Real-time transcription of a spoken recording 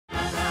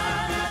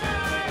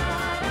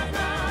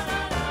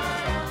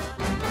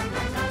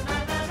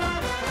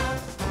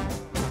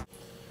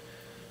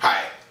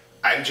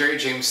I'm Jerry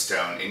James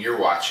Stone and you're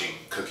watching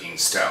Cooking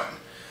Stone.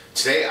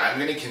 Today I'm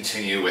going to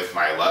continue with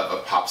my love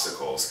of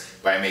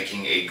popsicles by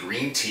making a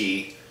green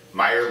tea,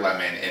 Meyer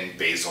lemon, and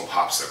basil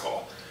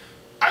popsicle.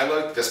 I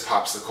like this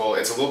popsicle.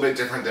 It's a little bit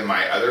different than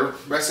my other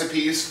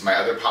recipes, my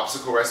other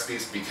popsicle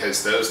recipes,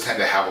 because those tend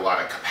to have a lot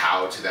of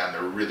kapow to them.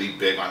 They're really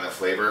big on the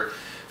flavor.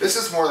 This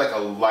is more like a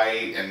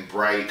light and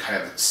bright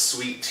kind of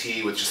sweet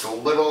tea with just a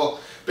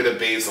little bit of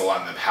basil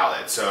on the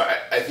palate. So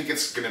I think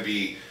it's going to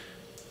be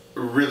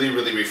really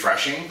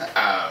refreshing,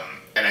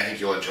 and I think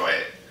you'll enjoy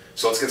it.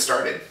 So let's get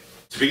started.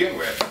 To begin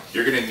with,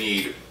 you're going to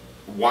need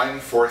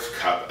 1/4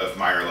 cup of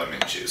Meyer lemon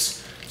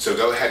juice. So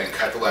go ahead and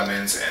cut the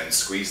lemons and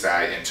squeeze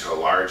that into a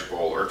large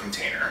bowl or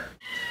container.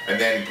 And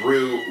then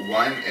brew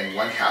 1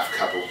 1/2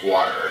 cup of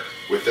water.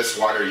 With this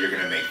water, you're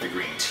going to make the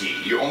green tea.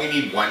 You only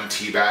need 1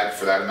 tea bag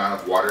for that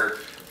amount of water.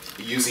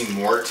 Using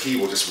more tea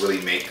will just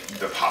really make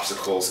the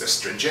popsicles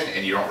astringent,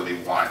 and you don't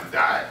really want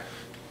that.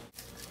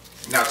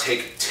 Now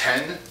take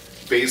 10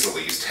 basil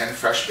leaves, 10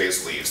 fresh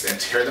basil leaves, and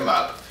tear them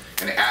up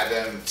and add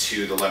them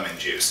to the lemon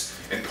juice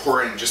and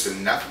pour in just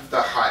enough of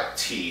the hot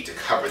tea to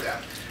cover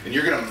them. And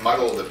you're going to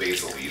muddle the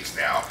basil leaves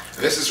now.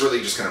 And this is really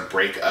just going to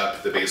break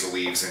up the basil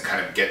leaves and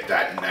kind of get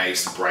that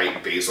nice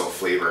bright basil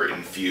flavor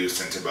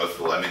infused into both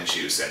the lemon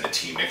juice and the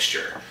tea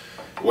mixture.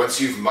 Once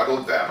you've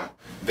muddled them,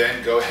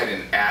 then go ahead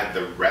and add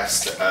the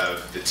rest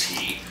of the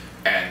tea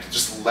and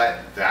just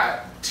let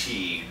that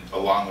tea,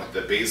 along with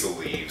the basil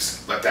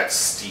leaves, let that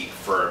steep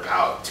for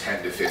about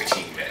 10 to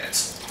 15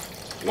 minutes.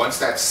 Once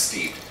that's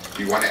steeped,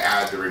 you want to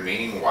add the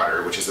remaining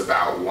water, which is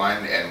about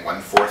 1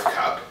 1/4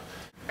 cup,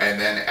 and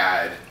then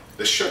add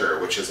the sugar,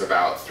 which is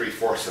about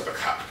 3/4 of a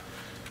cup.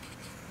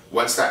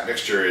 Once that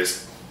mixture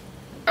is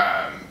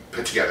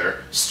put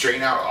together,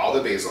 strain out all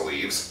the basil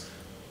leaves,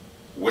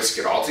 whisk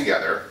it all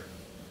together,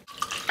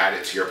 add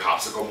it to your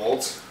popsicle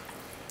molds,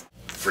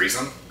 freeze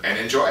them, and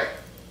enjoy.